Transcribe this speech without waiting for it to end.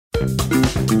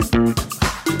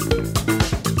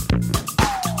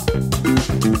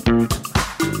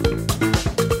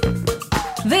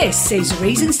This is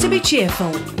Reasons to be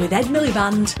Cheerful with Ed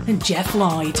Miliband and Jeff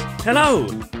Lloyd. Hello.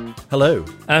 Hello.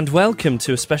 And welcome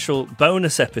to a special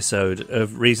bonus episode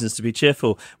of Reasons to be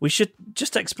Cheerful. We should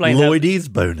just explain Lloydie's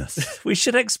bonus. We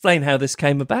should explain how this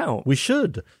came about. We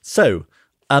should. So,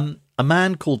 a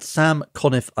man called Sam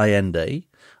Conniff Allende,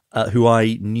 who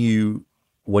I knew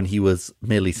when he was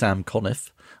merely Sam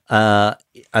Conniff,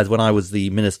 as when I was the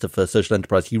Minister for Social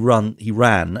Enterprise, he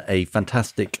ran a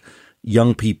fantastic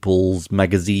young people's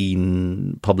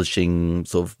magazine publishing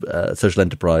sort of social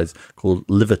enterprise called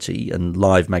Liberty and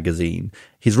Live magazine.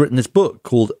 He's written this book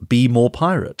called Be More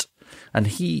Pirate, and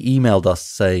he emailed us to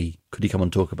say, could he come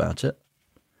and talk about it?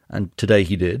 And today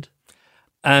he did.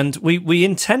 And we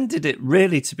intended it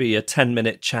really to be a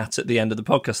 10-minute chat at the end of the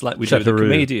podcast, like we do with the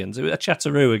comedians. A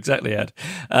chatteroo, exactly, Ed.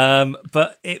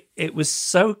 But it was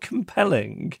so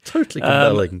compelling. Totally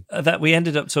compelling. That we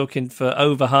ended up talking for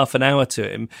over half an hour to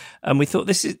him. And we thought,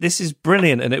 this is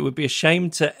brilliant, and it would be a shame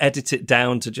to edit it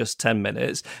down to just 10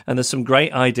 minutes. And there's some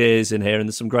great ideas in here, and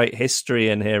there's some great history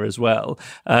in here as well.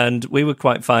 And we were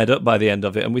quite fired up by the end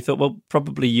of it. And we thought, well,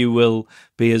 probably you will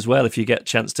be as well if you get a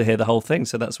chance to hear the whole thing.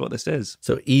 So that's what this is.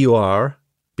 So EUR,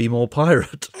 Be More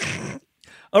Pirate.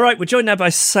 All right, we're joined now by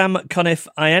Sam Conniff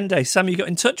Allende. Sam, you got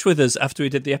in touch with us after we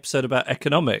did the episode about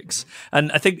economics. And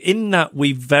I think in that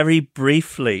we very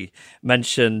briefly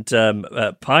mentioned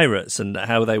pirates and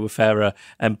how they were fairer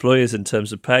employers in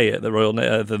terms of pay at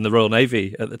the than the Royal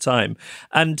Navy at the time.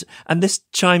 And this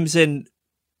chimes in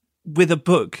with a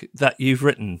book that you've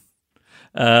written.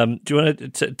 Do you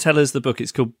want to tell us the book?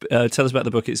 It's called. Tell us about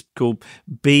the book. It's called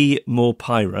Be More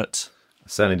Pirate.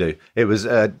 Certainly do. It was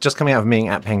just coming out of a meeting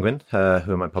at Penguin, who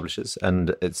are my publishers,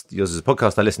 and yours is a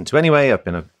podcast I listen to anyway. I've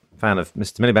been a fan of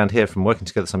Mr. Miliband here from working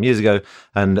together some years ago,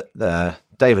 and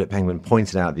David at Penguin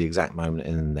pointed out the exact moment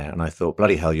in there, and I thought,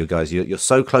 bloody hell, you guys, you're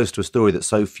so close to a story that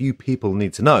so few people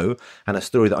need to know, and a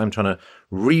story that I'm trying to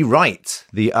rewrite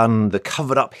the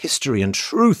covered up history and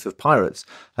truth of pirates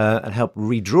and help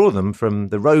redraw them from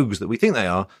the rogues that we think they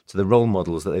are to the role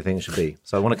models that they think should be.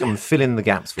 So I want to come and fill in the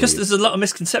gaps for you. Because there's a lot of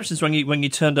misconceptions when you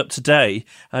turned up today.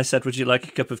 I said, would you like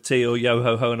a cup of tea or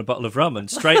yo-ho-ho and a bottle of rum? And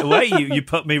straight away you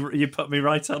put me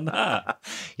right on that.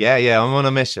 Yeah, I'm on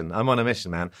a mission,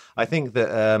 man. I think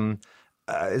that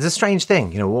it's a strange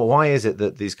thing, why is it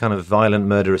that these kind of violent,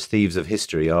 murderous thieves of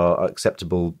history are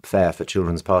acceptable fare for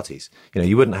children's parties?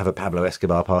 You wouldn't have a Pablo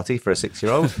Escobar party for a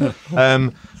 6-year-old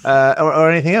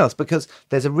or anything else, because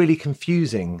there's a really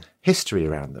confusing history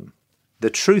around them. The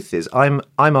truth is, I'm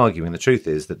arguing the truth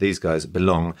is that these guys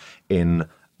belong in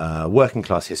working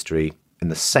class history in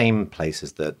the same place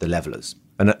as the levelers.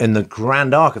 And in the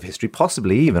grand arc of history,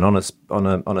 possibly even on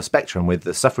a spectrum with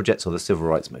the suffragettes or the civil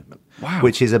rights movement,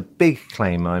 which is a big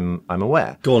claim. I'm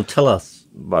aware. Go on, tell us.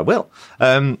 I will.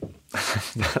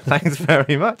 Thanks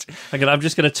very much. Okay, I'm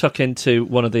just going to tuck into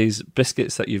one of these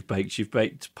biscuits that you've baked. You've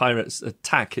baked Pirates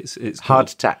Tack. It's Hard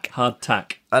Tack. Hard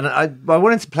Tack. And I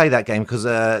wanted to play that game because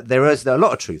there are a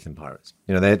lot of truth in pirates.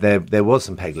 There was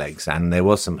some peg legs and there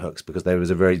was some hooks because there was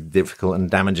a very difficult and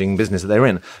damaging business that they were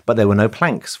in. But there were no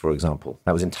planks, for example.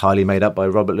 That was entirely made up by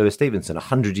Robert Louis Stevenson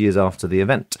 100 years after the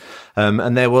event.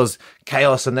 And there was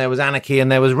chaos and there was anarchy and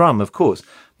there was rum, of course.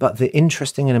 But the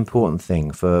interesting and important thing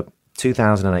for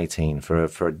 2018,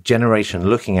 for a generation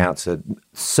looking out to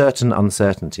certain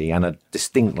uncertainty and a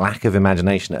distinct lack of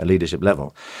imagination at a leadership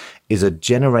level, is a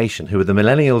generation who are the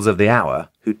millennials of the hour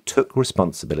who took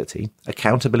responsibility,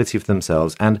 accountability for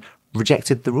themselves, and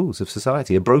rejected the rules of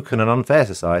society, a broken and unfair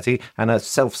society and a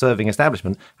self-serving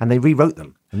establishment, and they rewrote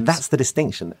them. And that's the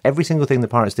distinction. Every single thing the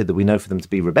pirates did that we know for them to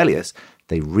be rebellious,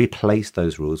 they replaced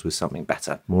those rules with something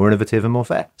better, more innovative and more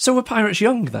fair. So were pirates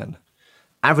young then?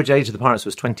 Average age of the pirates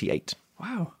was 28.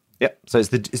 Wow. Yeah, so it's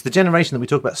the generation that we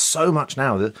talk about so much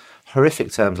now, the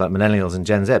horrific terms like millennials and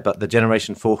Gen Z, but the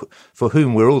generation for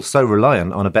whom we're all so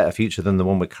reliant on a better future than the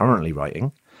one we're currently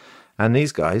writing. And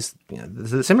these guys,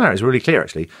 the similarities are really clear,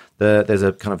 actually. There's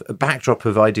a kind of a backdrop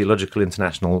of ideological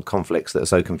international conflicts that are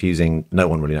so confusing, no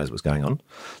one really knows what's going on.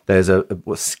 There's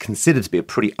what's considered to be a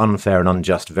pretty unfair and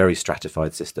unjust, very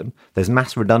stratified system. There's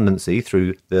mass redundancy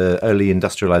through the early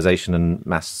industrialization and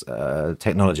mass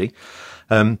technology.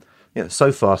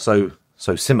 So far, so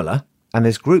similar. And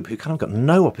this group who kind of got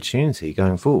no opportunity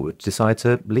going forward decide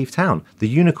to leave town. The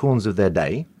unicorns of their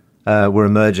day were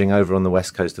emerging over on the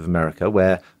west coast of America,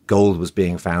 where gold was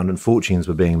being found and fortunes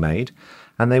were being made,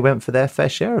 and they went for their fair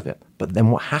share of it. But then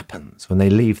what happens when they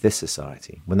leave this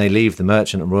society, when they leave the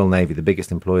Merchant and Royal Navy, the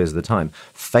biggest employers of the time,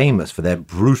 famous for their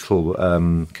brutal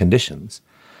conditions?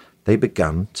 they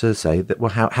begun to say that,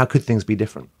 well, how could things be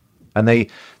different? And they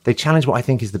challenge what I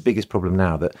think is the biggest problem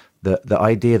now, that the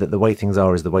idea that the way things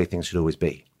are is the way things should always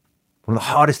be. One of the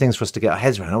hardest things for us to get our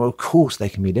heads around, well, of course they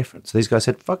can be different. So these guys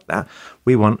said, fuck that.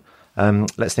 We want,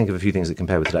 let's think of a few things that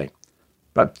compare with today.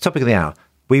 But topic of the hour,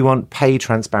 we want pay,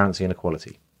 transparency and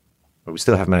equality. But we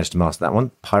still haven't managed to master that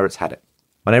one. Pirates had it.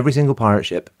 On every single pirate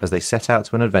ship, as they set out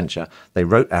to an adventure, they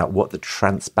wrote out what the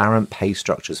transparent pay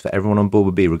structures for everyone on board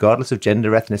would be, regardless of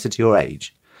gender, ethnicity or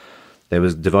age. They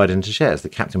was divided into shares. The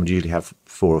captain would usually have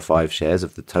 4 or 5 shares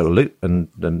of the total loot,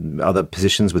 and other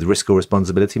positions with risk or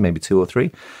responsibility, maybe 2 or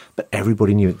 3. But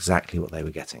everybody knew exactly what they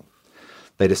were getting.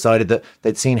 They decided that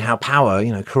they'd seen how power,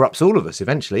 corrupts all of us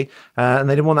eventually, and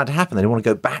they didn't want that to happen. They didn't want to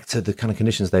go back to the kind of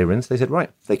conditions they were in. So they said, right,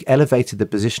 they elevated the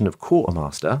position of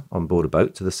quartermaster on board a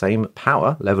boat to the same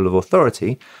power, level of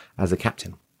authority as a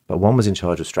captain. But one was in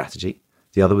charge of strategy,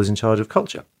 the other was in charge of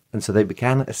culture. And so they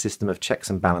began a system of checks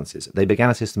and balances. They began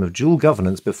a system of dual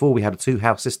governance before we had a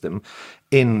 2-house system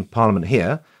in Parliament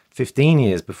here, 15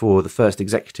 years before the first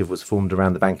executive was formed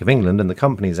around the Bank of England, and the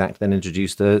Companies Act then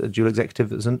introduced a dual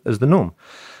executive as the norm.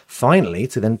 Finally,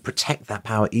 to then protect that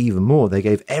power even more, they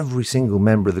gave every single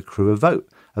member of the crew a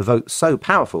vote so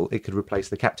powerful it could replace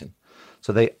the captain.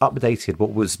 So they updated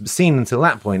what was seen until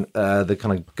that point, the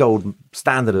kind of gold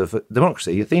standard of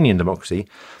democracy, Athenian democracy,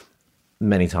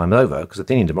 many times over, because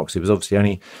Athenian democracy was obviously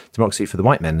only democracy for the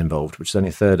white men involved, which is only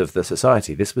a third of the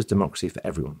society. This was democracy for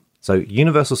everyone. So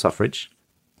universal suffrage,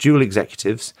 dual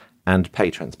executives, and pay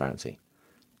transparency.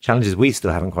 Challenges we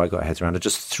still haven't quite got our heads around are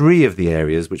just 3 of the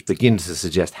areas which begin to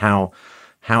suggest how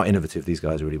innovative these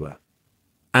guys really were.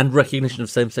 And recognition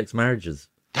of same-sex marriages.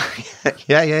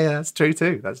 Yeah, that's true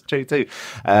too.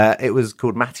 It was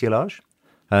called matillage.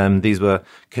 These were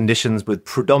conditions with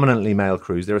predominantly male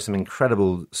crews. There are some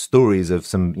incredible stories of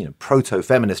some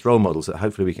proto-feminist role models that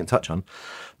hopefully we can touch on,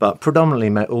 but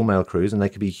predominantly all male crews, and they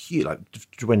could be huge. Like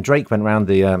when Drake went around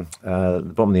the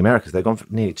bottom of the Americas, they'd gone for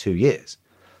nearly 2 years.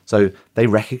 So they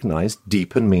recognised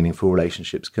deep and meaningful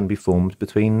relationships can be formed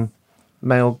between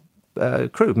male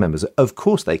crew members. Of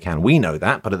course they can. We know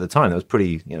that, but at the time that was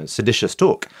pretty seditious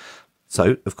talk.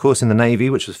 So of course in the Navy,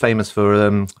 which was famous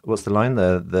for what's the line,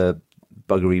 the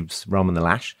buggery, rum and the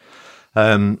lash.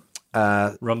 Rum,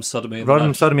 Sodomy and the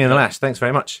Lash. Sodomy and the Lash. Thanks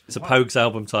very much. It's a Pogues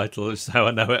album title, is how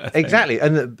I know it. I think. Exactly.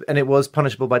 And it was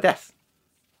punishable by death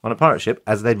on a pirate ship,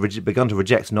 as they'd begun to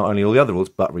reject not only all the other rules,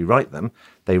 but rewrite them.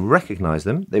 They recognised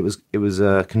them. It was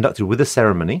conducted with a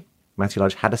ceremony.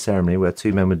 Matillage had a ceremony where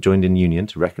 2 men were joined in union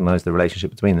to recognise the relationship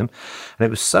between them. And it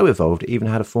was so evolved, it even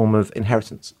had a form of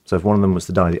inheritance. So if one of them was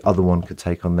to die, the other one could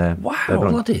take on their... Wow, their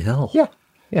bloody hell.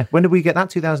 Yeah. When did we get that?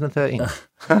 2013.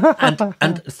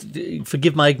 and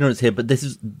forgive my ignorance here, but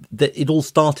it all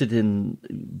started in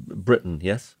Britain,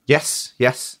 yes?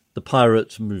 Yes. The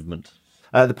pirate movement.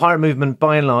 The pirate movement,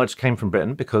 by and large, came from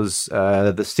Britain because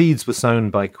the seeds were sown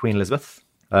by Queen Elizabeth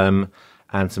and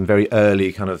some very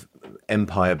early kind of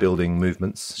empire-building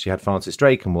movements. She had Francis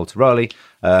Drake and Walter Raleigh.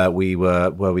 Were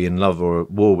we in love or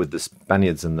at war with the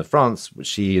Spaniards and the France?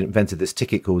 She invented this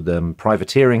ticket called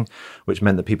privateering, which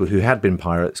meant that people who had been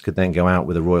pirates could then go out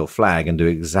with a royal flag and do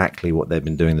exactly what they'd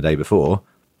been doing the day before,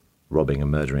 robbing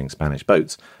and murdering Spanish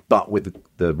boats, but with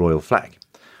the royal flag.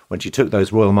 When she took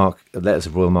those letters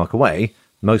of royal mark away,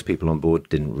 most people on board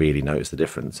didn't really notice the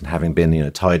difference. And having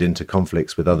been tied into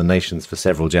conflicts with other nations for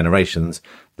several generations,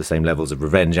 the same levels of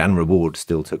revenge and reward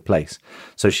still took place.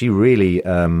 So she really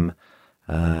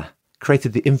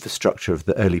created the infrastructure of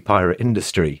the early pirate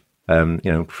industry,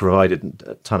 provided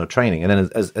a ton of training. And then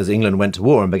as England went to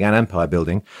war and began empire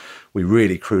building, we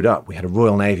really crewed up. We had a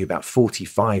Royal Navy, about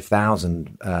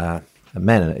 45,000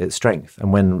 men at its strength.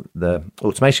 And when the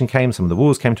automation came, some of the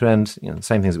wars came to an end, the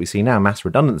same things that we see now, mass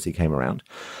redundancy came around.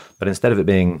 But instead of it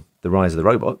being the rise of the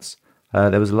robots,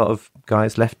 there was a lot of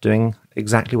guys left doing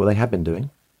exactly what they had been doing,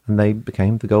 and they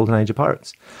became the golden age of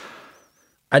pirates.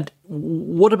 And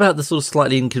what about the sort of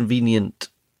slightly inconvenient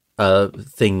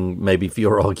thing, maybe for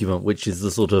your argument, which is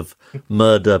the sort of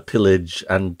murder, pillage,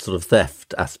 and sort of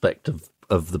theft aspect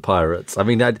of the pirates? I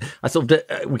mean, I sort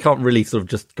of we can't really sort of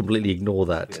just completely ignore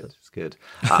that. Yeah, it's good.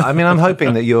 I mean, I'm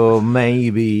hoping that you're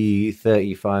maybe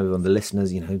 35 on the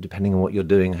listeners. Depending on what you're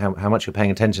doing, how much you're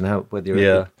paying attention, whether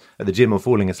you're at the gym or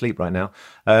falling asleep right now.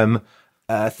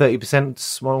 30%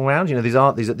 swung around.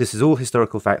 This is all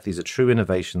historical fact. These are true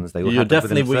innovations. They all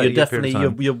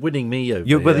you're winning me over.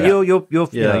 You're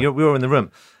in the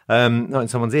room, not in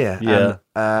someone's ear.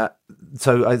 Yeah.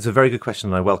 So it's a very good question,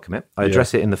 and I welcome it. I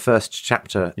address it in the first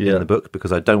chapter in the book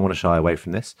because I don't want to shy away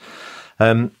from this.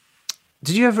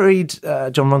 Did you ever read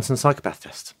John Ronson's Psychopath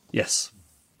Test? Yes.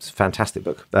 It's a fantastic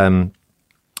book.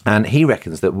 And he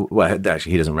reckons that, well,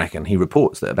 actually, he doesn't reckon, he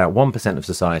reports that about 1% of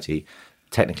society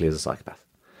technically is a psychopath.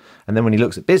 And then when he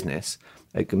looks at business,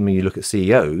 when you look at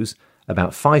CEOs,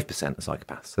 about 5% are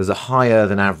psychopaths. There's a higher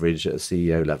than average at a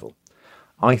CEO level.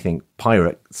 I think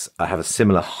pirates have a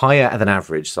similar higher than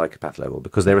average psychopath level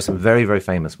because there are some very, very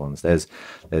famous ones. There's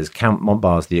Count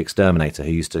Montbars, the exterminator,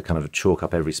 who used to kind of chalk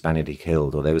up every Spaniard he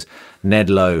killed. Or there was Ned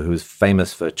Lowe, who was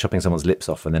famous for chopping someone's lips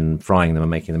off and then frying them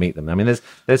and making them eat them. I mean,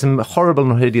 there's some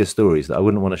horrible and hideous stories that I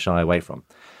wouldn't want to shy away from.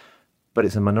 But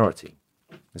it's a minority.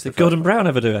 Did Gordon Brown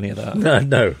ever do any of that?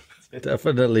 No,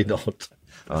 definitely not.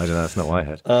 Oh, I don't know. That's not what I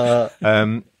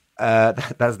heard.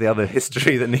 That's the other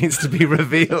history that needs to be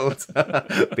revealed.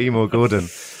 Be more Gordon.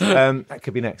 That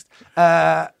could be next.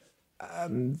 So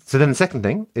then the second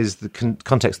thing is the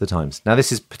context of the times. Now,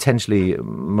 this is potentially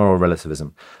moral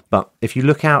relativism, but if you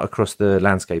look out across the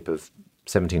landscape of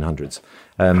 1700s,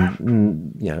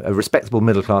 a respectable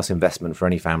middle-class investment for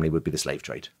any family would be the slave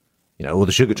trade. Or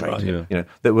the sugar trade,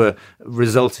 that were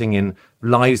resulting in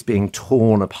lives being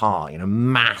torn apart,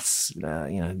 mass,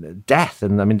 death,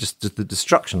 and I mean just the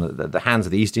destruction at the hands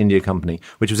of the East India Company,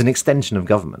 which was an extension of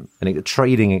government, a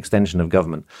trading extension of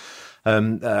government.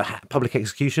 Public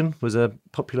execution was a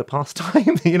popular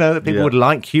pastime, that people would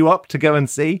like queue up to go and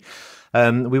see.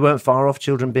 We weren't far off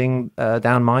children being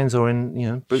down mines or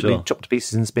in, brutally chopped to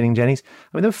pieces and spinning jennies.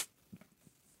 I mean, they were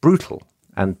brutal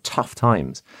and tough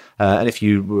times. And if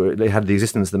they had the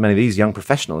existence that many of these young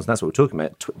professionals, and that's what we're talking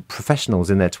about, professionals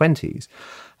in their 20s,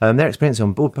 their experience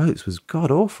on board boats was god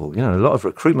awful. A lot of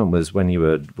recruitment was when you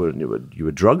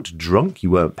were drugged, drunk, you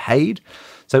weren't paid.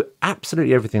 So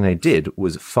absolutely everything they did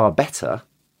was far better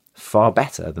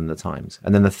than the times.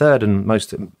 And then the third and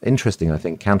most interesting, I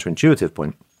think, counterintuitive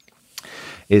point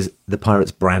is the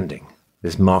pirates' branding.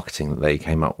 This marketing that they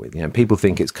came up with. People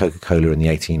think it's Coca-Cola in the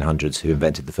 1800s who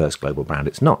invented the first global brand.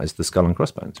 It's not. It's the Skull and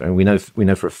Crossbones. Right? We know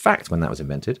for a fact when that was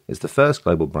invented. It's the first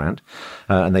global brand.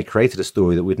 And they created a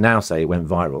story that we'd now say went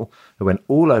viral. It went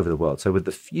all over the world. So with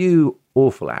the few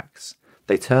awful acts,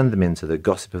 they turned them into the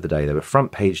gossip of the day. They were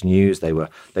front page news. They were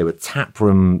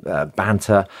taproom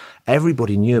banter.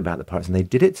 Everybody knew about the pirates, and they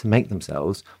did it to make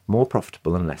themselves more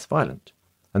profitable and less violent.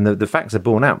 And the facts are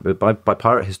borne out by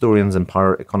pirate historians and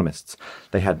pirate economists.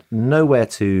 They had nowhere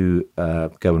to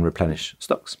go and replenish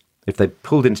stocks. If they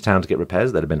pulled into town to get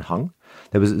repairs, they'd have been hung.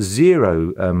 There was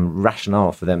zero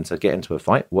rationale for them to get into a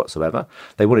fight whatsoever.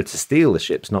 They wanted to steal the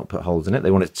ships, not put holes in it.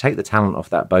 They wanted to take the talent off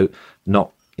that boat,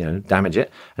 not damage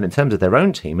it. And in terms of their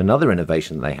own team, another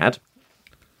innovation they had,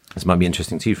 this might be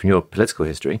interesting to you from your political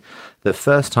history, the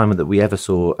first time that we ever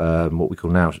saw what we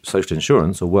call now social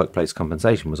insurance or workplace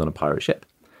compensation was on a pirate ship.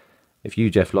 If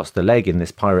you, Jeff, lost a leg in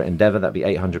this pirate endeavour, that'd be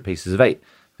 800 pieces of 8.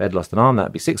 If Ed lost an arm,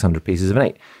 that'd be 600 pieces of an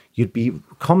 8. You'd be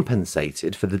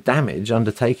compensated for the damage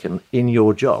undertaken in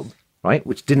your job, right?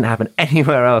 Which didn't happen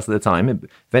anywhere else at the time. It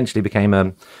eventually became I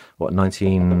can't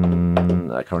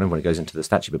remember when it goes into the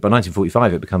statute, but by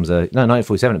 1945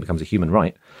 1947 it becomes a human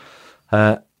right.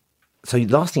 So the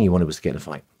last thing you wanted was to get in a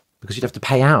fight because you'd have to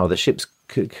pay out of the ship's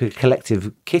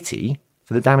collective kitty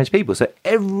for the damaged people. So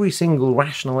every single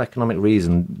rational economic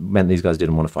reason meant these guys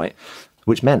didn't want to fight,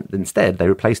 which meant instead they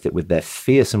replaced it with their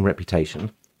fearsome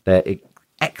reputation, their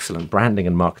excellent branding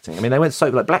and marketing. I mean, they went so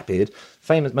like Blackbeard,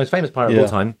 most famous pirate of all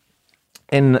time.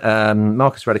 In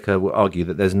Marcus Rediker will argue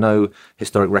that there's no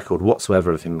historic record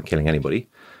whatsoever of him killing anybody,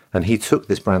 and he took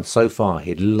this brand so far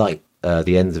he'd light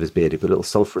the ends of his beard. He put little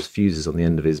sulphurous fuses on the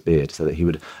end of his beard so that he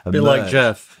would emerge, be like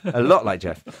Jeff, a lot like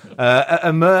Jeff,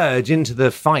 emerge into the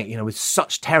fight, with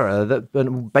such terror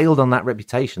that bailed on that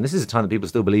reputation. This is a time that people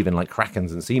still believe in like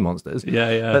krakens and sea monsters.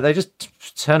 Yeah. But they just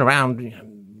turn around.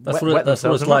 That's what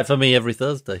it's like for me every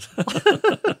Thursday.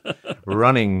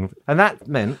 Running, and that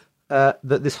meant that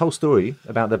this whole story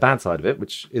about the bad side of it,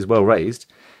 which is well raised,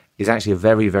 is actually a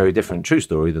very, very different true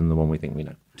story than the one we think we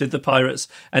know. Did the pirates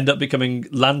end up becoming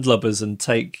landlubbers and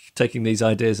taking these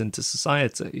ideas into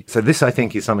society? So this, I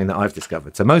think, is something that I've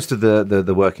discovered. So most of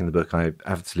the work in the book, I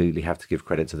absolutely have to give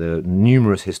credit to the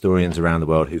numerous historians around the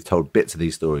world who've told bits of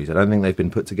these stories. I don't think they've been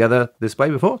put together this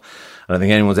way before. I don't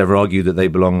think anyone's ever argued that they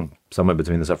belong somewhere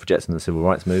between the suffragettes and the civil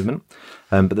rights movement.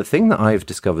 But the thing that I've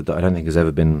discovered that I don't think has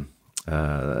ever been,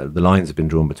 the lines have been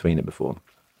drawn between it before.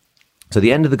 So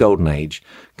the end of the Golden Age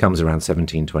comes around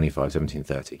 1725,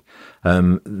 1730.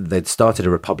 They'd started a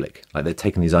republic. Like they'd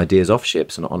taken these ideas off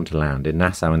ships and onto land in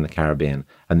Nassau in the Caribbean.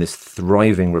 And this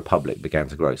thriving republic began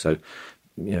to grow. So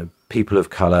people of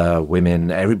color,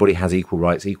 women, everybody has equal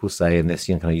rights, equal say in this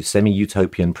kind of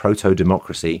semi-utopian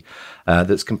proto-democracy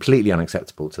that's completely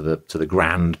unacceptable to the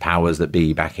grand powers that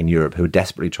be back in Europe, who are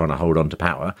desperately trying to hold on to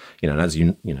power. And as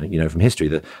you know from history,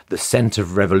 the scent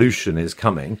of revolution is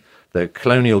coming. The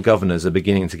colonial governors are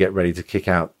beginning to get ready to kick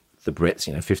out the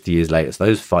Brits, 50 years later. So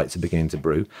those fights are beginning to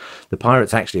brew. The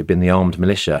pirates actually have been the armed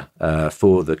militia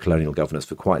for the colonial governors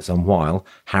for quite some while,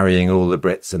 harrying all the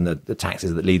Brits and the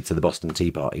taxes that lead to the Boston Tea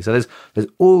Party. So there's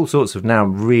all sorts of now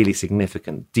really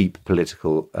significant, deep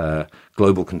political,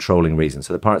 global controlling reasons.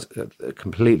 So the pirates are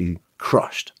completely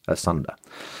crushed asunder.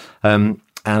 And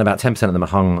about 10% of them are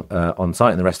hung on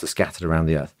site, and the rest are scattered around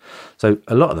the earth. So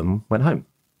a lot of them went home.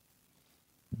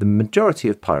 The majority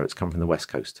of pirates come from the west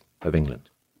coast of England,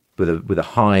 with a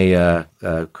high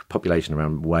population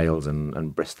around Wales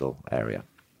and Bristol area,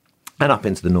 and up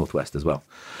into the northwest as well.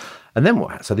 And then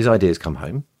what? So these ideas come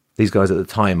home. These guys at the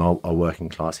time are working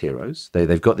class heroes.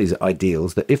 They've got these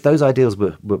ideals that if those ideals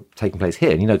were taking place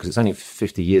here, and because it's only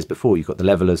 50 years before, you've got the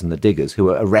levelers and the diggers who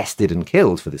were arrested and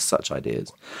killed for such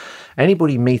ideas.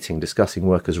 Anybody meeting, discussing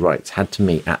workers' rights had to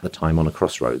meet at the time on a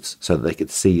crossroads so that they could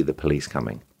see the police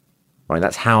coming. Right?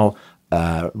 That's how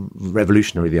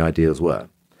revolutionary the ideals were.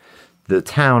 The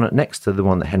town next to the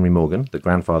one that Henry Morgan, the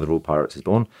grandfather of all pirates, is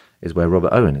born, is where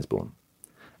Robert Owen is born.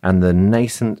 And the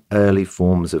nascent early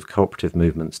forms of cooperative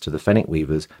movements to the Fenwick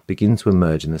Weavers begin to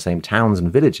emerge in the same towns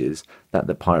and villages that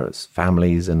the pirates'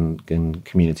 families and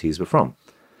communities were from.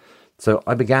 So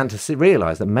I began to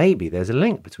realise that maybe there's a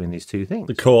link between these two things.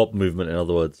 The co-op movement, in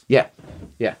other words. Yeah.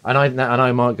 And I'm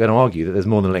going to argue that there's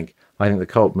more than a link. I think the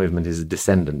co-op movement is a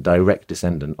direct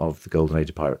descendant of the Golden Age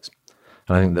of pirates.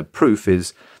 And I think the proof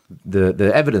is,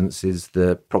 the evidence is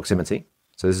the proximity.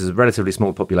 So this is a relatively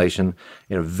small population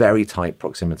in a very tight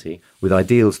proximity with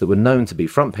ideals that were known to be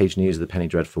front page news of the Penny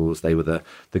Dreadfuls. They were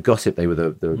the gossip. They were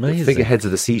the figureheads of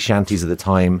the sea shanties of the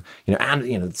time.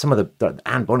 And some of the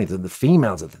Anne Bonny, the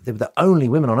females. They were the only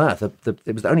women on earth.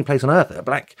 It was the only place on earth that a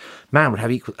black man would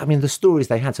have equal. I mean, the stories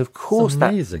they had. So of course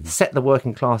that set the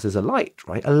working classes alight,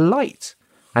 right? Alight.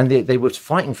 And they were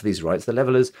fighting for these rights. The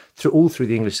levelers all through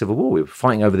the English Civil War, we were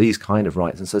fighting over these kind of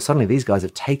rights. And so suddenly these guys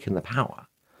have taken the power.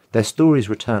 Their stories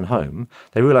return home.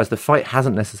 They realise the fight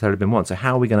hasn't necessarily been won. So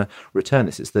how are we going to return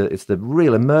this? It's the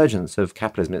real emergence of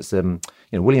capitalism. It's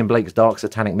William Blake's dark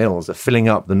satanic mills are filling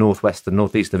up the northwest and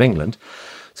northeast of England.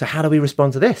 So how do we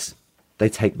respond to this? They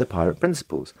take the pirate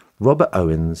principles. Robert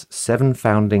Owen's 7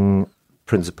 founding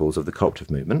principles of the cooperative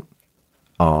movement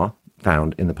are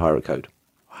found in the Pirate Code.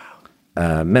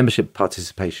 Wow. Membership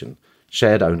participation,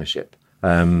 shared ownership,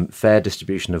 fair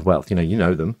distribution of wealth. You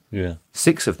know them. Yeah.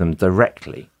 6 of them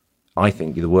directly. I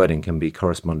think the wording can be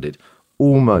corresponded.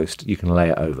 Almost, you can lay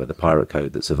it over the Pirate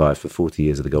Code that survived for 40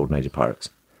 years of the Golden Age of pirates.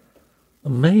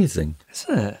 Amazing.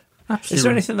 Isn't it? Absolutely. Is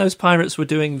there anything those pirates were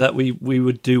doing that we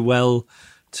would do well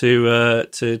to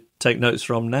take notes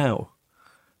from now?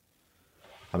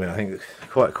 I mean, I think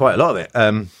quite a lot of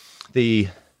it.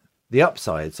 The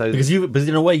upside. So because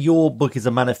in a way, your book is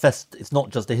a manifest. It's not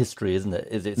just a history, isn't it?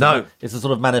 It's a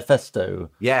sort of manifesto.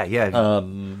 Yeah.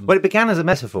 Well, it began as a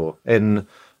metaphor in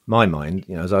my mind.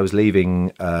 As I was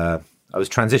leaving, I was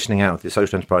transitioning out of the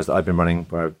social enterprise that I've been running,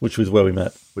 which was where we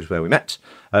met.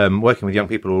 Working with young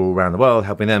people all around the world,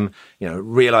 helping them,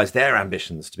 realise their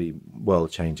ambitions to be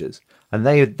world changers, and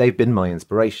they've been my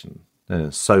inspiration.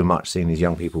 So much seeing these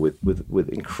young people with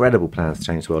incredible plans to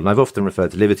change the world. And I've often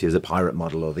referred to Liberty as a pirate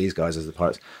model, or these guys as the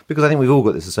pirates, because I think we've all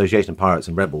got this association of pirates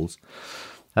and rebels.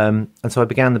 And so I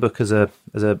began the book as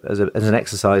an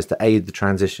exercise to aid the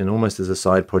transition, almost as a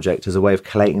side project, as a way of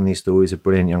collating these stories of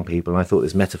brilliant young people. And I thought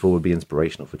this metaphor would be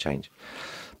inspirational for change.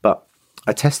 But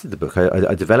I tested the book.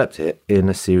 I developed it in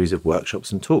a series of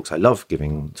workshops and talks. I love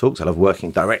giving talks. I love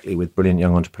working directly with brilliant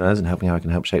young entrepreneurs and helping how I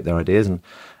can help shape their ideas. And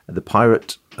the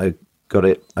Pirate, I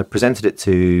presented it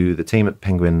to the team at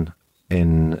Penguin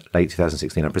in late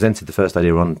 2016. I presented the first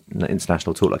idea on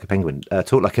International Talk Like a Penguin,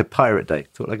 Talk Like a Pirate Day,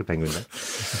 Talk Like a Penguin Day.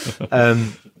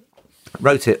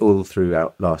 Wrote it all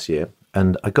throughout last year,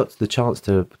 and I got the chance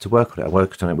to work on it. I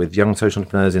worked on it with young social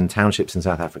entrepreneurs in townships in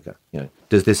South Africa.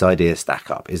 Does this idea stack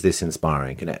up? Is this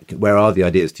inspiring? Where are the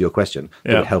ideas to your question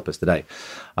that would help us today?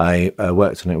 I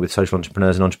worked on it with social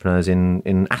entrepreneurs and entrepreneurs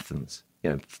in Athens.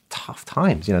 Tough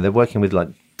times. They're working with like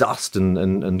dust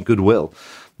and goodwill.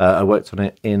 I worked on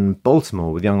it in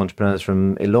Baltimore with young entrepreneurs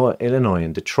from Illinois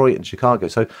and Detroit and Chicago.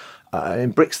 So in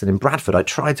Brixton, in Bradford, I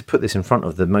tried to put this in front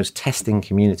of the most testing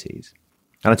communities.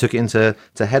 And I took it into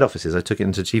head offices. I took it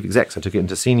into chief execs. I took it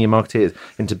into senior marketeers,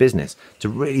 into business, to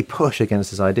really push against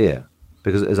this idea.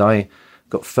 Because as I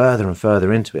got further and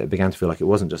further into it, it began to feel like it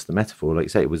wasn't just the metaphor. Like you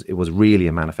say, it was really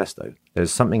a manifesto.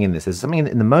 There's something in this. There's something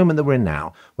in the moment that we're in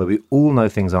now where we all know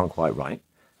things aren't quite right.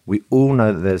 We all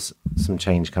know that there's some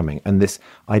change coming. And this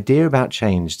idea about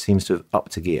change seems to have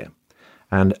upped a gear.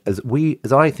 And as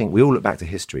I think, we all look back to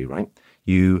history, right?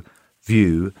 You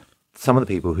view some of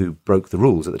the people who broke the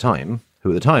rules at the time,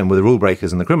 who at the time were the rule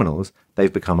breakers and the criminals,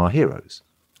 they've become our heroes.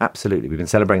 Absolutely. We've been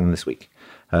celebrating them this week.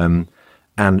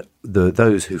 And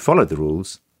those who followed the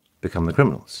rules become the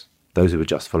criminals, those who were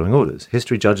just following orders.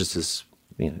 History judges us,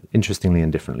 interestingly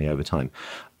and differently over time.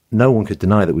 No one could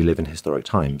deny that we live in historic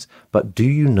times, but do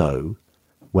you know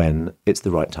when it's the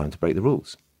right time to break the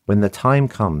rules? When the time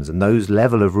comes and those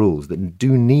level of rules that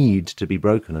do need to be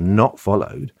broken and not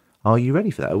followed, are you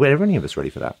ready for that? Are any of us ready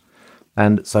for that?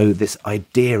 And so this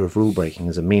idea of rule breaking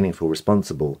as a meaningful,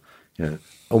 responsible,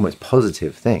 almost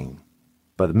positive thing,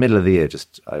 by the middle of the year,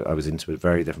 I was into a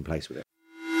very different place with it.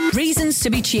 Reasons to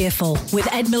be cheerful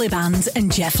with Ed Miliband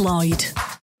and Jeff Lloyd.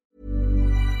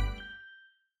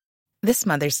 This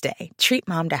Mother's Day, treat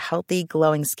mom to healthy,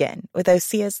 glowing skin with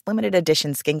Osea's limited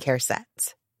edition skincare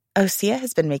sets. Osea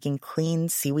has been making clean,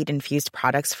 seaweed-infused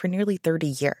products for nearly 30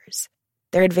 years.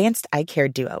 Their advanced eye care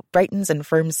duo brightens and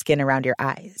firms skin around your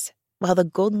eyes, while the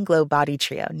Golden Glow Body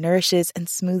Trio nourishes and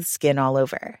smooths skin all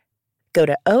over. Go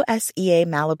to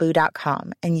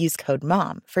OSEAMalibu.com and use code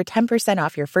MOM for 10%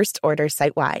 off your first order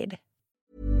site-wide.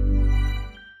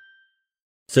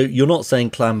 So you're not saying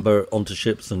clamber onto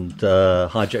ships and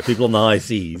hijack people on the high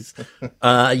seas.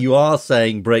 You are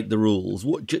saying break the rules.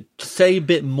 Say a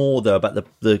bit more, though, about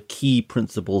the key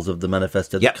principles of the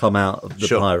manifesto that come out of the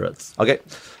pirates. Okay.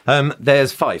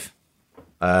 There's five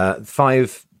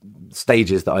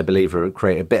stages that I believe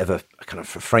create a bit of a kind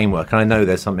of a framework. And I know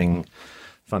there's something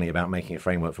funny about making a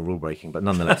framework for rule breaking, but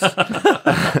nonetheless.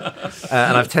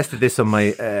 And I've tested this on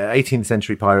my 18th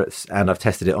century pirates, and I've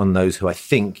tested it on those who I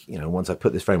think, once I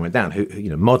put this framework down,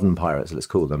 who modern pirates, let's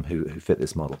call them, who fit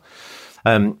this model.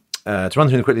 To run through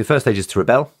them quickly, the first stage is to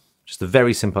rebel. Just a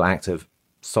very simple act of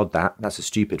sod that. That's a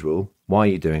stupid rule. Why are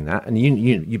you doing that? And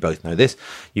you both know this.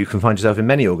 You can find yourself in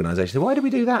many organizations. Why do we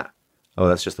do that? Oh,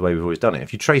 that's just the way we've always done it.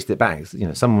 If you traced it back,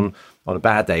 someone on a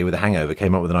bad day with a hangover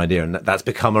came up with an idea, and that's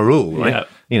become a rule, right?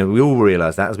 Yeah. We all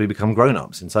realise that as we become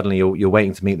grown-ups, and suddenly you're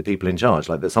waiting to meet the people in charge,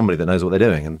 like there's somebody that knows what they're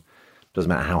doing, and it doesn't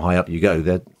matter how high up you go,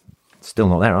 they're still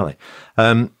not there, are they?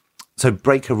 So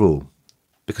break a rule,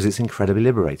 because it's incredibly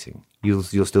liberating. You'll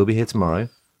still be here tomorrow.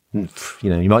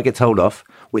 You might get told off.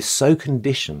 We're so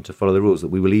conditioned to follow the rules that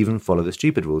we will even follow the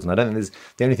stupid rules. And I don't think there's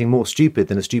the only thing more stupid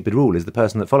than a stupid rule is the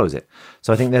person that follows it.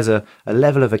 So I think there's a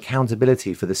level of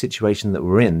accountability for the situation that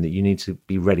we're in that you need to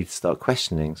be ready to start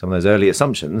questioning some of those early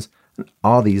assumptions. And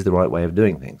are these the right way of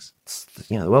doing things?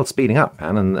 The world's speeding up,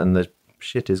 man, and the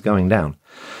shit is going down.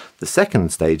 The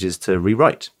second stage is to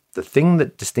rewrite. The thing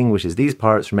that distinguishes these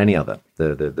pirates from any other,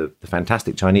 the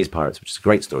fantastic Chinese pirates, which is a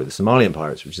great story, the Somalian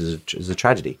pirates, which is a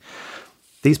tragedy.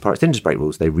 These pirates didn't just break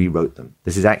rules, they rewrote them.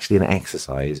 This is actually an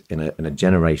exercise in a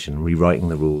generation rewriting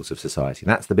the rules of society.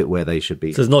 And that's the bit where they should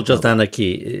be. So it's not just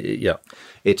anarchy, yeah.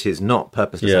 It is not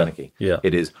purposeless anarchy. Yeah.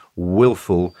 It is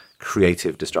willful,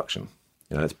 creative destruction.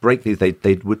 Let's break these.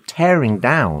 They were tearing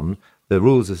down the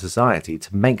rules of society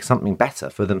to make something better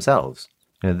for themselves.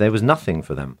 There was nothing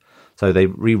for them. So they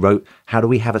rewrote, how do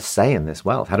we have a say in this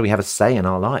world? How do we have a say in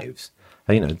our lives?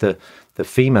 The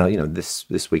female,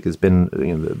 this week has been,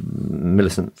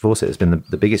 Millicent Fawcett has been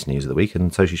the biggest news of the week,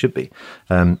 and so she should be.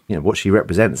 What she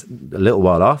represents a little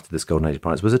while after this Golden Age of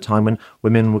Pirates was a time when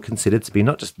women were considered to be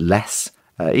not just less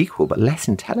equal, but less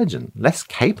intelligent, less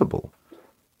capable.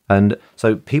 And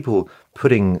so people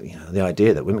putting the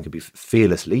idea that women could be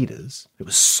fearless leaders, it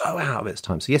was so out of its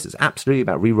time. So yes, it's absolutely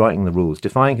about rewriting the rules,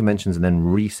 defying conventions and then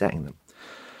resetting them.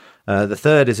 The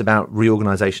third is about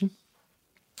reorganization,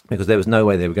 because there was no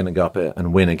way they were going to go up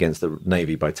and win against the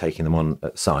Navy by taking them on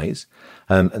at size.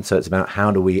 And so it's about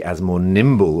how do we, as more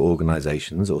nimble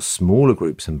organizations or smaller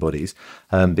groups and bodies,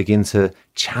 begin to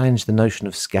challenge the notion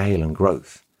of scale and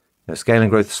growth. Scale and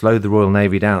growth slowed the Royal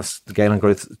Navy down. Scale and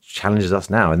growth challenges us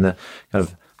now in the kind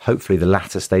of hopefully the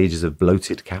latter stages of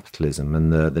bloated capitalism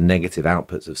and the negative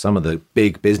outputs of some of the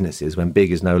big businesses when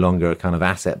big is no longer a kind of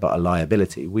asset but a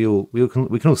liability. We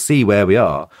can all see where we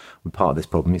are. We're part of this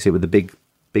problem. You see it with the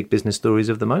big business stories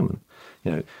of the moment.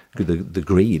 The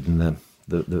greed and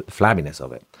the flabbiness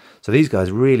of it. So these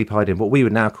guys really pioneered what we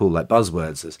would now call like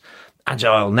buzzwords as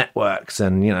agile networks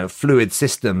and fluid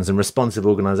systems and responsive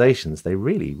organizations. They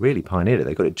really, really pioneered it.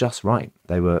 They got it just right.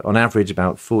 They were on average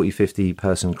about 40-50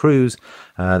 person crews.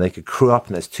 They could crew up,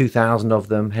 and there's 2,000 of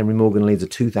them. Henry Morgan leads a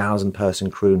 2,000 person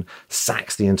crew and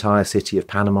sacks the entire city of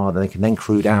Panama. They can then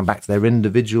crew down back to their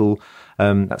individual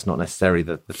That's not necessarily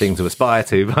the thing to aspire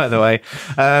to, by the way.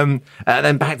 And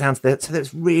then back down to so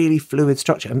there's really fluid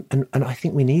structure. And I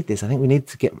think we need this. I think we need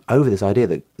to get over this idea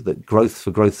that growth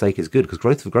for growth's sake is good, because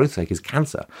growth for growth's sake is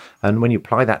cancer. And when you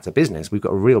apply that to business, we've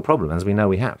got a real problem, as we know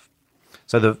we have.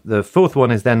 So the fourth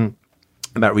one is then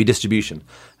about redistribution,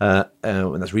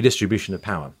 and that's redistribution of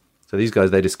power. So these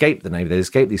guys, they'd escaped the Navy, they'd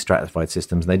escaped these stratified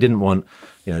systems, and they didn't want,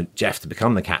 Jeff to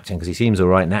become the captain because he seems all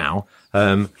right now.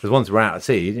 Because once we're out at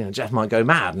sea, Jeff might go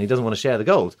mad and he doesn't want to share the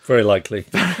gold. Very likely.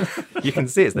 You can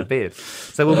see it's the beard.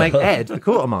 So we'll make Ed the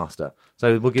quartermaster.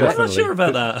 So we'll give. I'm not sure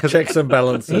about that. Checks and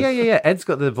balances. Yeah. Ed's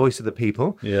got the voice of the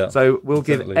people. Yeah. So we'll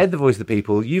Exactly. give Ed the voice of the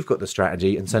people. You've got the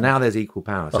strategy, and so now there's equal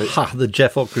power. So The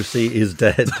Jeffocracy is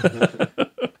dead.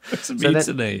 It's a then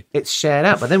mutiny. it's shared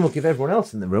out, but then we'll give everyone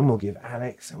else in the room. We'll give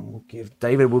Alex and we'll give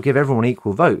David. We'll give everyone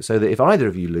equal vote, so that if either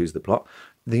of you lose the plot,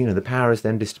 the power is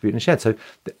then distributed and shared. So,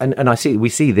 and we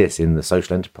see this in the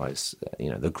social enterprise.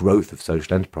 The growth of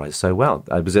social enterprise so well.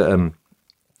 I was at I don't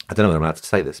know whether I'm allowed to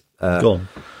say this. Go on.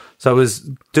 So I was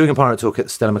doing a pirate talk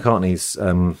at Stella McCartney's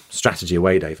strategy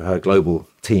away day for her global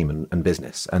team and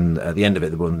business. And at the end of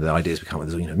it, one of the ideas became,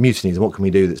 mutinies, and what can we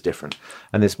do that's different?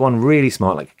 And this one really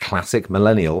smart, like classic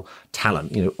millennial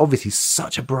talent, obviously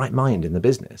such a bright mind in the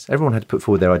business. Everyone had to put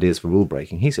forward their ideas for rule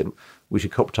breaking. He said, we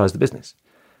should corporatize the business.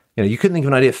 You couldn't think of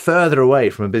an idea further away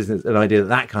from an idea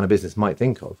that kind of business might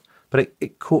think of. But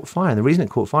it caught fire, and the reason it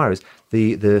caught fire is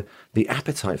the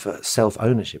appetite for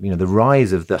self-ownership. The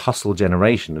rise of the hustle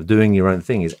generation of doing your own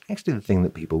thing is actually the thing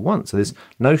that people want. So this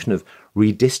notion of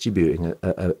redistributing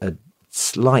a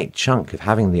slight chunk of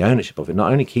having the ownership of it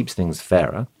not only keeps things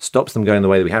fairer, stops them going the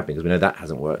way that we have been, because we know that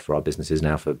hasn't worked for our businesses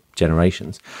now for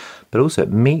generations, but also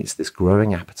it meets this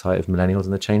growing appetite of millennials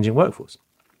and the changing workforce.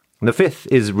 And the fifth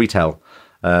is retail,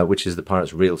 which is the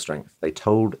pirates' real strength. They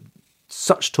told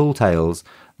such tall tales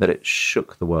that it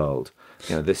shook the world.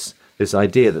 This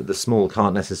idea that the small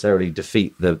can't necessarily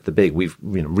defeat the big. We've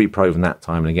reproven that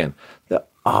time and again. The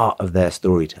art of their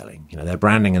storytelling, their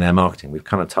branding and their marketing. We've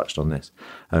kind of touched on this,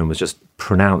 and was just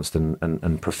pronounced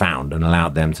and profound, and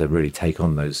allowed them to really take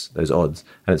on those odds.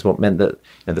 And it's what meant that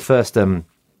the first.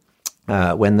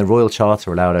 When the Royal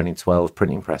Charter allowed only 12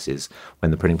 printing presses,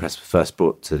 when the printing press was first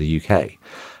brought to the UK,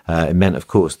 it meant, of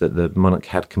course, that the monarch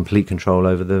had complete control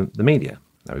over the media.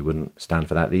 Now, we wouldn't stand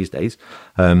for that these days.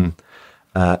 And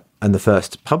the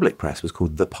first public press was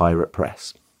called the Pirate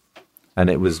Press. And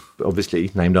it was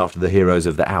obviously named after the heroes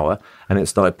of the hour. And it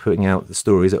started putting out the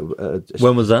stories.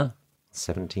 When was that?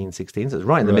 1716, so it was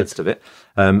right in the midst of it.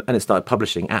 And it started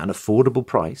publishing at an affordable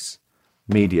price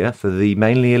media for the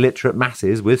mainly illiterate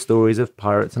masses with stories of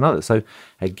pirates and others. So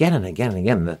again and again and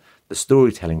again, the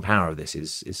storytelling power of this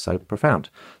is so profound.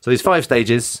 So these 5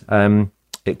 stages,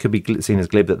 it could be seen as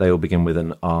glib that they all begin with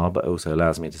an R, but also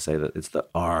allows me to say that it's the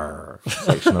R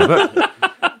section of the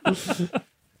book.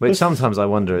 Which sometimes I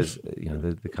wonder is,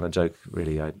 the kind of joke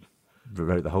really I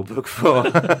wrote the whole book for,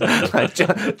 like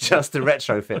just to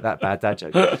retrofit that bad dad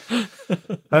joke.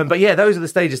 But yeah, those are the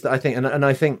stages that I think, and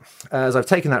I think as I've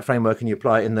taken that framework and you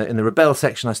apply it in the rebel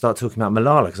section, I start talking about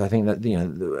Malala, because I think that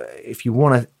if you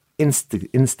want an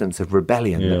instance of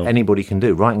rebellion that anybody can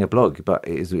do, writing a blog, but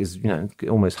it is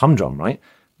almost humdrum, right?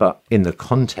 But in the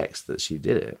context that she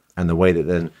did it, and the way that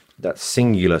then that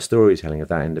singular storytelling of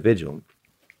that individual.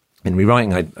 In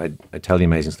rewriting, I tell the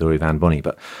amazing story of Anne Bonny,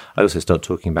 but I also start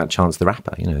talking about Chance the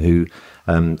Rapper, who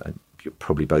you're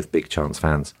probably both big Chance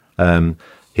fans.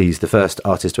 He's the first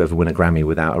artist to ever win a Grammy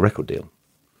without a record deal.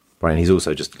 Right, and he's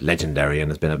also just legendary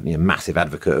and has been a massive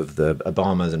advocate of the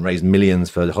Obamas and raised millions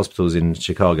for the hospitals in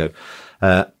Chicago.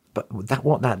 But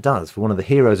what that does for one of the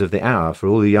heroes of the hour, for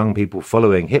all the young people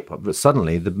following hip hop, but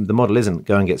suddenly the model isn't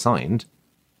go and get signed.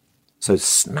 So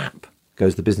snap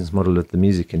goes the business model of the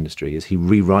music industry as he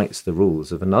rewrites the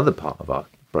rules of another part of our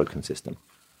broken system.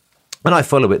 And I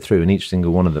follow it through in each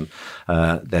single one of them.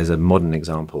 There's a modern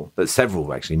example, but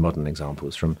several actually modern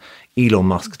examples, from Elon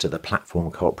Musk to the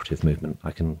platform cooperative movement.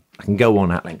 I can go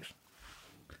on at length.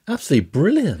 Absolutely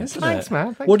brilliant. Thanks,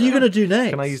 man. Thanks, What are you going to do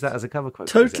next? Can I use that as a cover quote?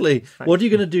 Totally. What are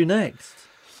you going to do next?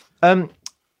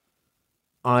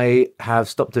 I have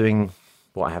stopped doing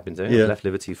what I have been doing. Yeah. I've left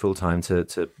Liberty full time to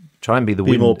try and be the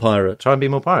Be wind. more pirate. Try and be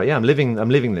more pirate. Yeah, I'm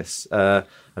living this. I'm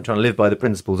trying to live by the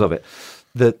principles of it.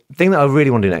 The thing that I really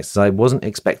want to do next is I wasn't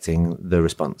expecting the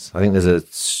response. I think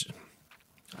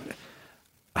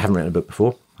I haven't written a book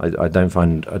before. I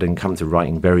didn't come to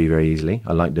writing very, very easily.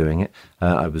 I like doing it.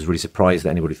 I was really surprised that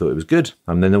anybody thought it was good.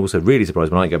 And then also really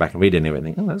surprised when I go back and read any of it and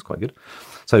think, oh, that's quite good.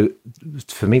 So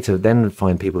for me to then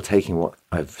find people taking what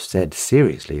I've said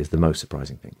seriously is the most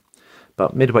surprising thing.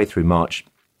 But midway through March,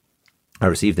 I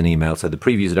received an email. So the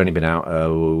previews had only been out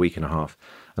a week and a half.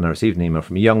 And I received an email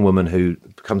from a young woman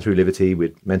who'd come through Liberty.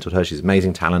 We'd mentored her. She's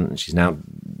amazing talent, and she's now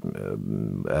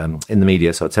in the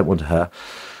media. So I'd sent one to her,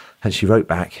 and she wrote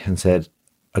back and said,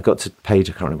 I got to page,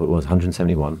 I can't remember what it was,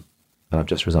 171, and I've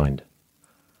just resigned.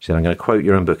 She said, I'm going to quote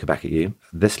your own book back at you.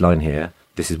 This line here,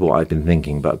 this is what I've been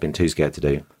thinking, but I've been too scared to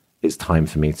do. It's time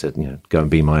for me to go and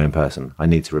be my own person. I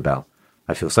need to rebel.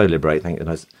 I feel so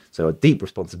liberated. So a deep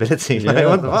responsibility. Yeah.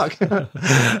 What the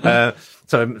fuck?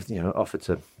 So I'm offered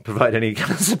to provide any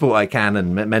kind of support I can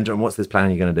and mentor. And what's this plan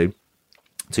you're going to do?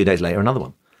 2 days later, another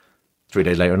one. 3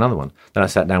 days later, another one. Then I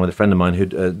sat down with a friend of mine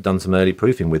who'd done some early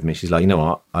proofing with me. She's like, you know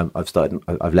what?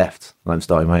 I've left and I'm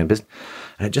starting my own business.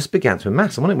 And it just began to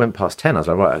amass. And when it went past 10, I was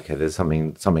like, right, okay, there's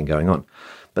something going on.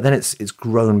 But then it's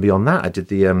grown beyond that. I did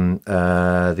the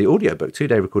audiobook,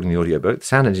 2-day recording the audiobook. The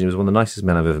sound engineer was one of the nicest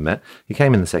men I've ever met. He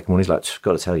came in the second one. He's like,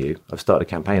 got to tell you, I've started a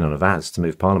campaign on a VAS to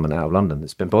move Parliament out of London.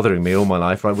 It's been bothering me all my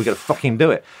life. Right, we've got to fucking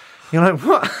do it. You're like,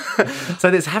 what? So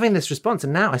it's having this response.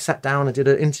 And now I sat down and did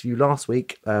an interview last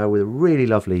week with a really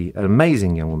lovely,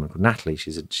 amazing young woman called Natalie.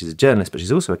 She's a journalist, but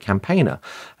she's also a campaigner.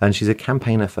 And she's a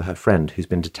campaigner for her friend who's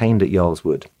been detained at Yarl's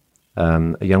Wood.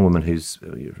 A young woman who's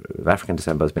of African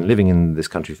descent, but has been living in this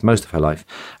country for most of her life,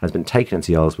 and has been taken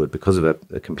into Yarl's Wood because of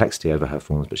a complexity over her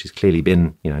forms. But she's clearly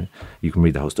been, you can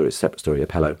read the whole story, it's a separate story,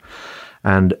 Apello.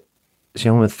 And she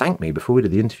wanted to thank me before we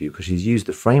did the interview because she's used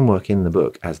the framework in the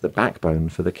book as the backbone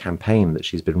for the campaign that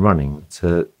she's been running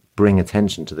to bring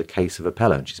attention to the case of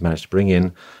Apello. And she's managed to bring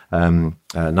in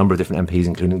a number of different MPs,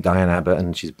 including Diane Abbott,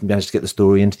 and she's managed to get the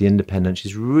story into The Independent.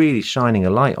 She's really shining a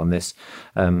light on this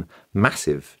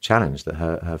massive challenge that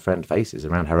her friend faces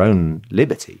around her own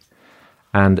liberty.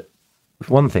 And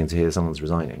one thing to hear someone's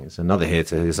resigning, it's another here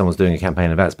to hear someone's doing a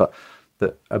campaign of ads, but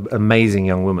the amazing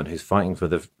young woman who's fighting for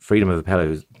the freedom of Apello,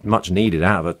 who's much needed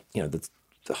out of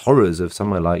the horrors of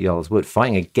somewhere like Yarl's Wood,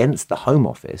 fighting against the Home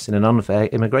Office in an unfair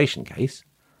immigration case.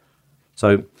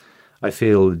 So I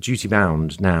feel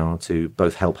duty-bound now to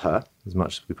both help her as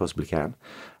much as we possibly can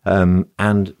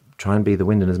and try and be the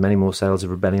wind in as many more sails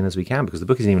of rebellion as we can, because the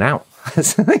book isn't even out.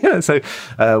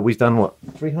 So we've done,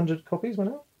 300 copies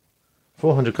went out?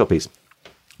 400 copies.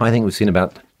 I think we've seen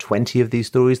about 20 of these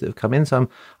stories that have come in. So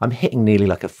I'm hitting nearly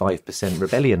like a 5%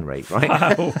 rebellion rate, right?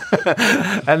 Wow.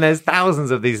 And there's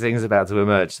thousands of these things about to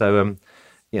emerge. So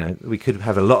we could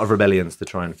have a lot of rebellions to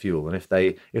try and fuel. And if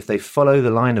they follow the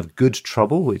line of good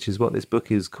trouble, which is what this book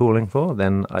is calling for,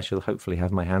 then I shall hopefully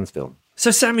have my hands filled.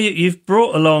 So, Sam, you've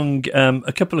brought along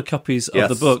a couple of copies of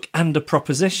the book and a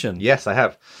proposition. Yes, I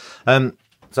have.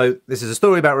 So this is a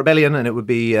story about rebellion, and it would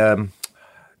be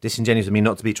disingenuous of me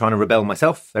not to be trying to rebel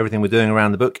myself. Everything we're doing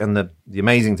around the book, and the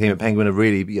amazing team at Penguin are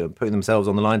really putting themselves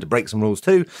on the line to break some rules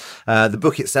too. The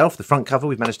book itself, the front cover,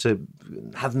 we've managed to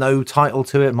have no title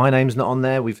to it. My name's not on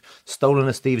there. We've stolen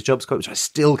a Steve Jobs quote, which I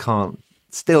still can't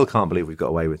believe we've got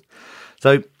away with.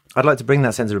 So I'd like to bring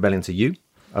that sense of rebellion to you.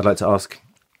 I'd like to ask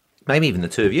maybe even the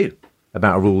two of you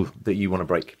about a rule that you want to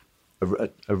break.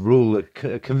 A rule, a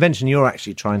convention you're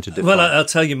actually trying to define. Well, I'll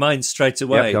tell you mine straight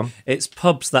away. Yep, it's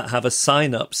pubs that have a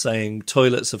sign up saying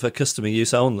toilets are for customer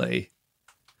use only.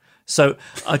 So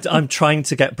I'm trying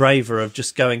to get braver of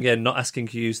just going in, not asking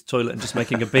to use the toilet and just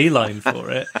making a beeline for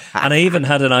it. And I even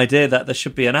had an idea that there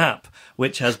should be an app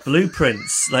which has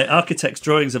blueprints, like architects'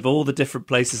 drawings of all the different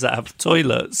places that have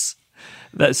toilets.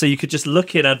 So you could just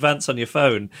look in advance on your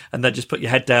phone and then just put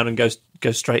your head down and go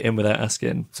straight in without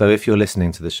asking. So if you're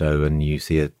listening to the show and you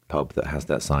see a pub that has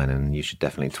that sign, and you should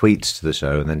definitely tweet to the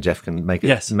show, and then Jeff can make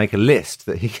a list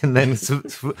that he can then. I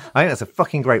think that's a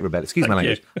fucking great rebellion. Excuse my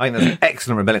language. I think that's an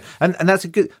excellent rebellion, and that's a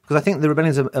good, because I think the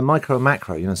rebellions are micro and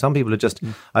macro. Some people are just.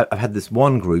 I've had this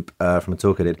one group from a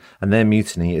talk I did, and their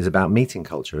mutiny is about meeting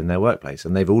culture in their workplace,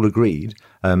 and they've all agreed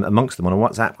amongst them on a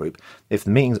WhatsApp group, if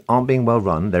the meetings aren't being well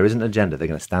run, there isn't an agenda, they're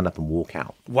going to stand up and walk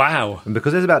out. Wow! And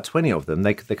because there's about 20 of them,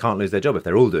 they can't lose their job if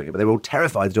they're all doing it, but they're all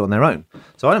terrified to do it on their own.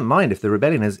 So I don't mind if the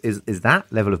rebellion is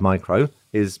that level of micro,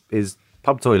 is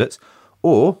pub toilets,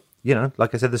 or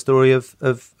like I said, the story of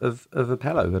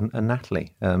Apello and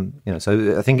Natalie.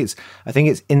 So I think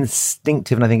it's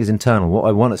instinctive, and I think it's internal. What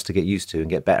I want us to get used to and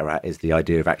get better at is the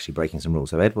idea of actually breaking some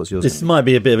rules. So Ed, what's yours? This might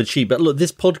be a bit of a cheat, but look,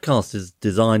 this podcast is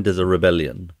designed as a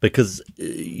rebellion because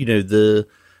the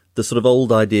sort of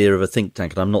old idea of a think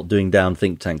tank, and I'm not doing down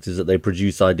think tanks, is that they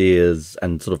produce ideas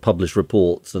and sort of publish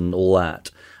reports and all that.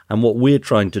 And what we're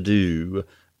trying to do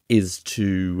is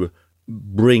to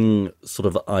bring sort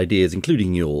of ideas,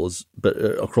 including yours, but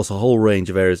across a whole range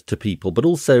of areas to people. But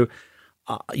also,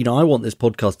 I want this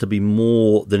podcast to be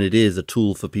more than it is a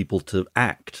tool for people to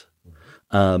act.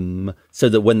 so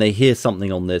that when they hear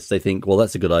something on this, they think, well,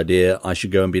 that's a good idea. I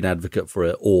should go and be an advocate for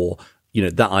it. Or,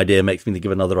 that idea makes me think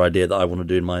of another idea that I want to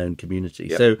do in my own community.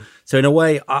 Yep. So in a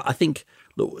way, I think,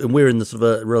 look, and we're in the sort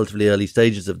of relatively early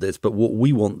stages of this, but what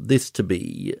we want this to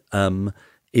be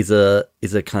is a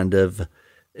kind of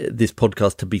this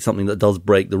podcast to be something that does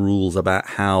break the rules about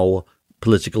how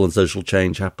political and social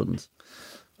change happens.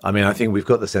 I mean, I think we've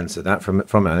got the sense of that from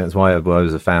it, and that's why I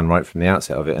was a fan right from the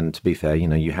outset of it. And to be fair,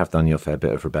 you have done your fair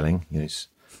bit of rebelling. It's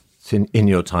in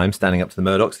your time, standing up to the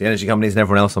Murdochs, the energy companies, and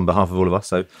everyone else on behalf of all of us.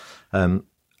 So, how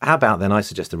about then? I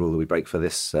suggest a rule that we break for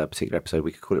this particular episode.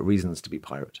 We could call it "Reasons to be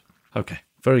Pirate." Okay.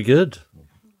 Very good.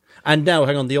 And now,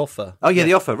 hang on, the offer. Oh, yeah,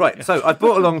 the offer, right. So I've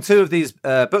brought along 2 of these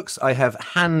books. I have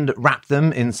hand-wrapped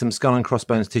them in some skull and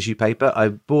crossbones tissue paper. I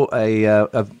bought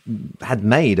had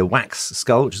made a wax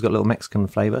skull, which has got a little Mexican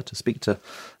flavour to speak to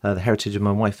the heritage of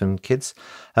my wife and kids.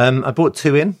 I bought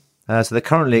 2 in. So they're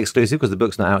currently exclusive because the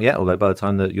book's not out yet, although by the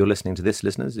time that you're listening to this,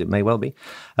 listeners, it may well be.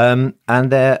 And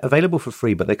they're available for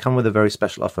free, but they come with a very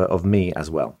special offer of me as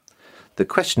well. The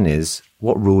question is,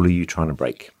 what rule are you trying to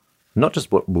break? Not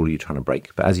just what rule are you trying to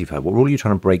break, but as you've heard, what rule are you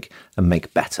trying to break and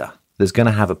make better that's going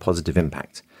to have a positive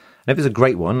impact? And if it's a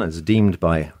great one, as deemed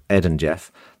by Ed and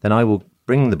Jeff, then I will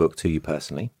bring the book to you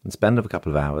personally and spend a couple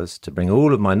of hours to bring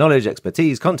all of my knowledge,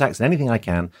 expertise, contacts, and anything I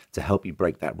can to help you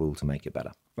break that rule to make it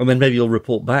better. And then maybe you'll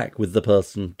report back with the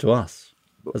person to us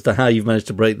as to how you've managed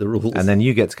to break the rules. And then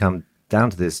you get to come down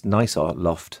to this nice art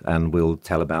loft and we'll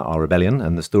tell about our rebellion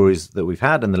and the stories that we've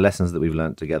had and the lessons that we've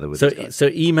learned together with these guys. So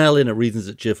email in at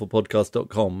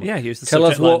reasons@cheerfulpodcast.com. Yeah, use the Tell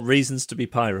subject us what line, Reasons to be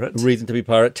Pirate. Reason to be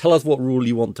pirate. Tell us what rule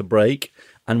you want to break,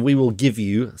 and we will give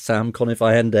you Sam Conniff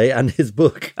Allende and his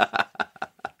book.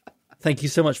 Thank you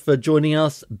so much for joining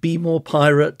us. Be More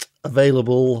Pirate,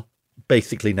 available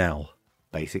basically now.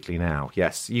 Basically now,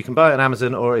 yes. You can buy it on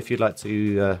Amazon, or if you'd like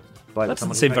to buy it That from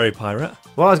doesn't someone seem who very pirate.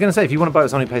 Well, I was going to say, if you want to buy it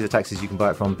with someone who pays the taxes, you can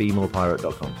buy it from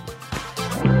BeMorePirate.com.